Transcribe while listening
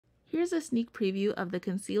Here's a sneak preview of the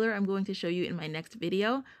concealer I'm going to show you in my next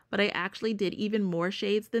video, but I actually did even more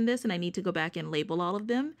shades than this and I need to go back and label all of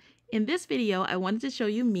them. In this video, I wanted to show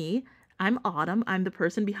you me. I'm Autumn, I'm the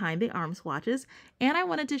person behind the arm swatches, and I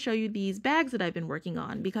wanted to show you these bags that I've been working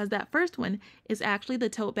on because that first one is actually the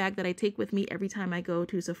tote bag that I take with me every time I go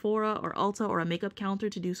to Sephora or Ulta or a makeup counter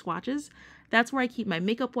to do swatches. That's where I keep my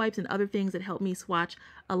makeup wipes and other things that help me swatch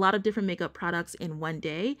a lot of different makeup products in one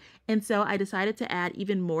day. And so I decided to add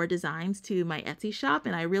even more designs to my Etsy shop,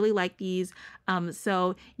 and I really like these.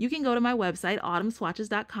 So you can go to my website,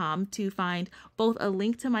 autumnswatches.com, to find both a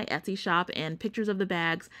link to my Etsy shop and pictures of the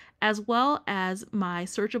bags, as well as my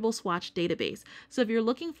searchable swatch database. So if you're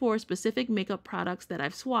looking for specific makeup products that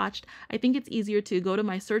I've swatched, I think it's easier to go to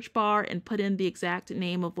my search bar and put in the exact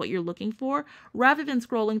name of what you're looking for, rather than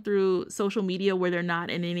scrolling through social media where they're not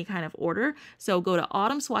in any kind of order. So go to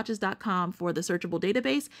autumnswatches.com for the searchable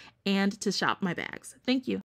database and to shop my bags. Thank you.